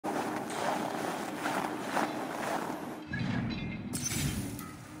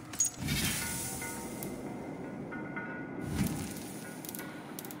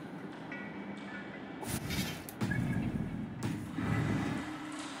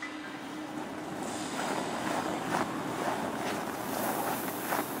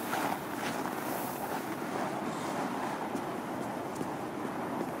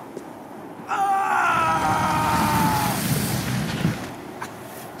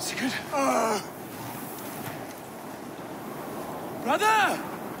Sigurd. Brother!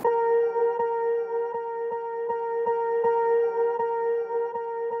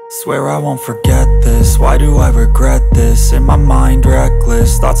 Swear I won't forget this, why do I regret this? In my mind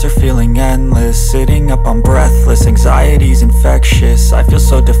reckless, thoughts are feeling endless. Sitting up, I'm breathless, anxiety's infectious. I feel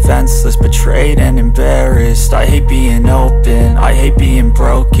so defenseless, betrayed and embarrassed. I hate being open, I hate being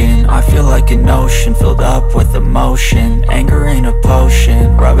broken. I feel like an ocean filled up with emotion. Anger ain't a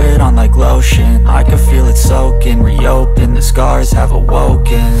potion, rub it on like lotion. I can feel it soaking, reopen, the scars have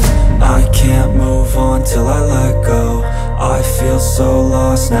awoken. I can't move on till I let go. I feel so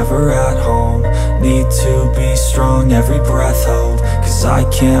lost, never at home. Need to be strong, every breath hold, cause I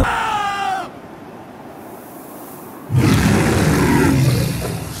can't.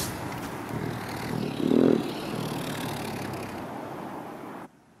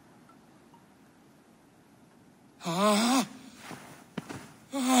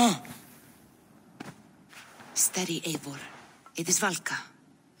 Steady, Eivor. It is Valka.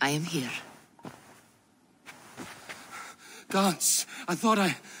 I am here. Gods, I thought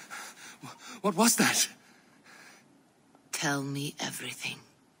What was that? Tell me everything.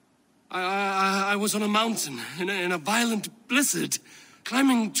 I was on a mountain, in a violent blizzard,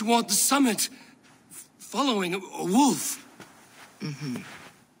 climbing toward the summit, following a wolf. Mm-hmm.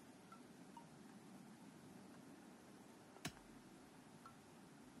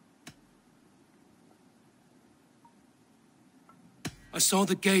 I saw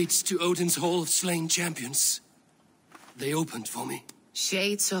the gates to Odin's Hall of Slain Champions. They opened for me.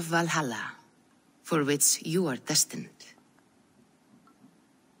 Shades of Valhalla, for which you are destined.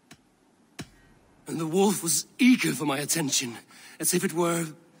 And the wolf was eager for my attention, as if it were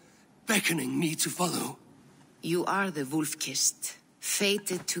beckoning me to follow. You are the wolf-kissed,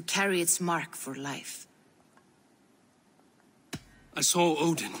 fated to carry its mark for life. I saw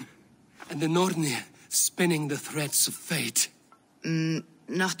Odin, and the Nornir spinning the threads of fate.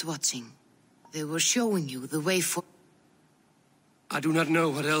 Not watching. They were showing you the way for... I do not know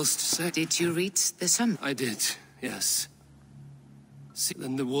what else to say. Did you reach the summit? I did, yes.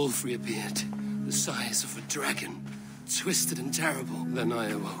 Then the wolf reappeared, the size of a dragon, twisted and terrible. Then I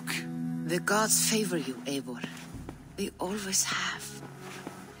awoke. The gods favor you, Eivor. They always have.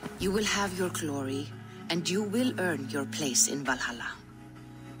 You will have your glory, and you will earn your place in Valhalla.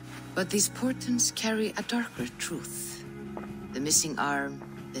 But these portents carry a darker truth. The missing arm,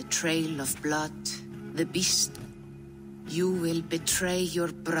 the trail of blood, the beast. You will betray your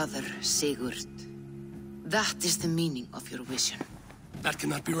brother, Sigurd. That is the meaning of your vision. That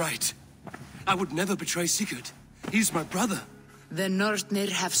cannot be right. I would never betray Sigurd. He's my brother. The Nornir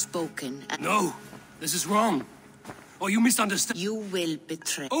have spoken and... No, this is wrong. Or you misunderstand. You will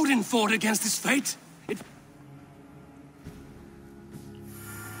betray... Odin fought against his fate.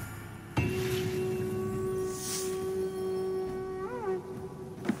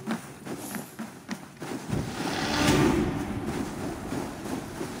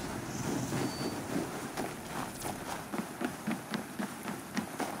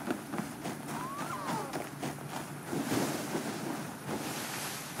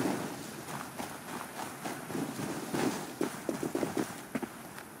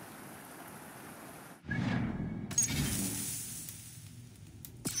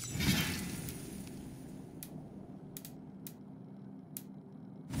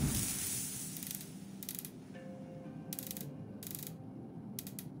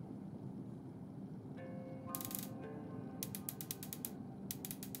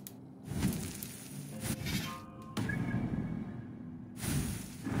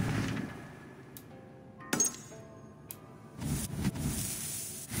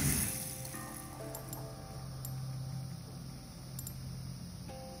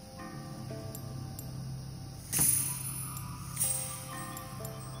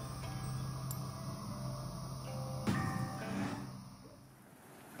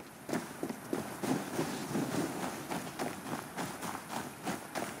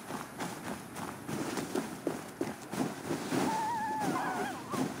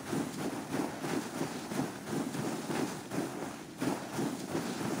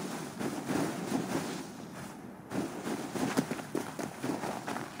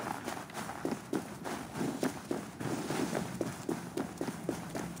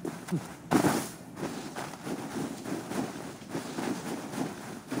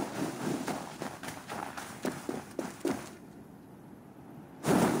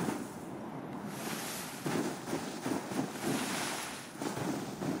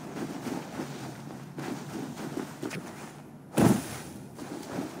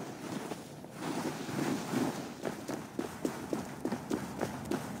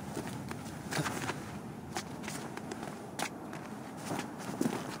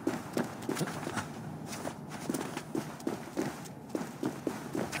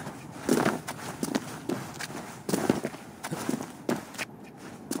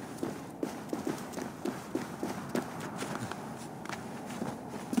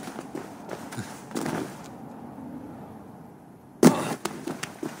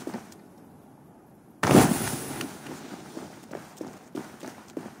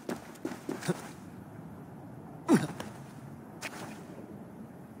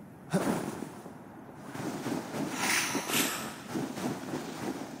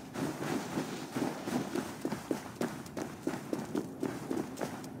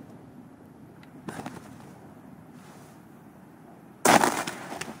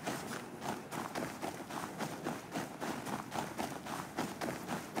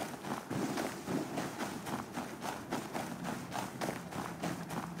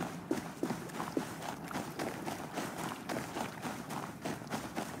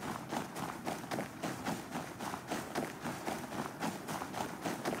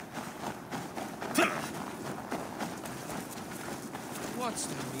 What's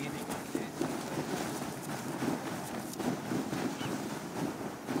the meaning of this?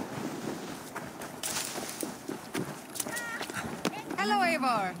 Hello,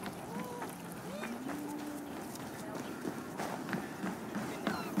 Eivor.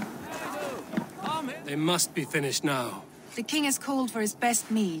 They must be finished now. The king has called for his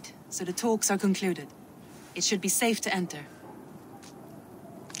best mead, so the talks are concluded. It should be safe to enter.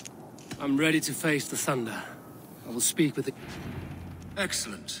 I'm ready to face the thunder. I will speak with the...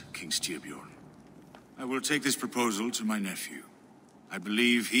 Excellent, King Styrbjorn. I will take this proposal to my nephew. I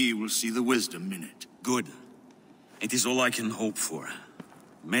believe he will see the wisdom in it. Good. It is all I can hope for.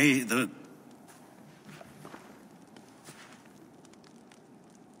 May the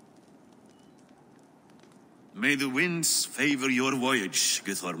winds favor your voyage,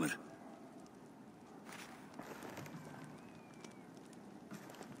 Guthormr.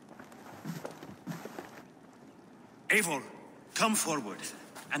 Eivor, come forward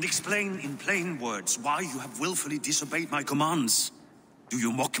and explain in plain words why you have willfully disobeyed my commands. Do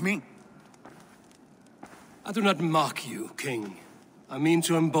you mock me? I do not mock you, King. I mean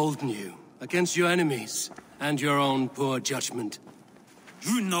to embolden you against your enemies and your own poor judgment.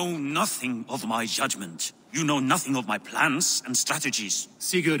 You know nothing of my judgment. You know nothing of my plans and strategies.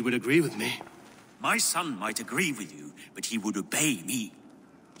 Sigurd would agree with me. My son might agree with you, but he would obey me.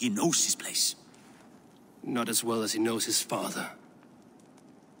 He knows his place. Not as well as he knows his father.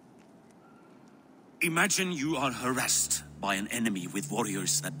 Imagine you are harassed by an enemy with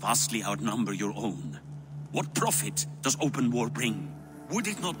warriors that vastly outnumber your own. What profit does open war bring? Would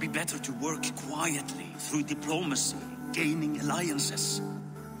it not be better to work quietly through diplomacy, gaining alliances?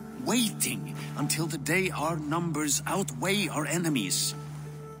 Waiting until the day our numbers outweigh our enemies.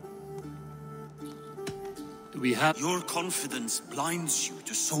 Do we have... Your confidence blinds you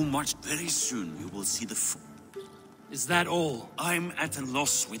to so much. Very soon you will see the Is that all? I'm at a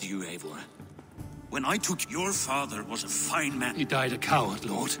loss with you, Eivor. When I took your father was a fine man. He died a coward,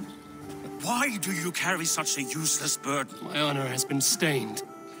 Lord. Why do you carry such a useless burden? My honor has been stained.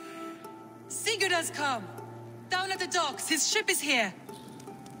 Sigurd has come! Down at the docks, his ship is here!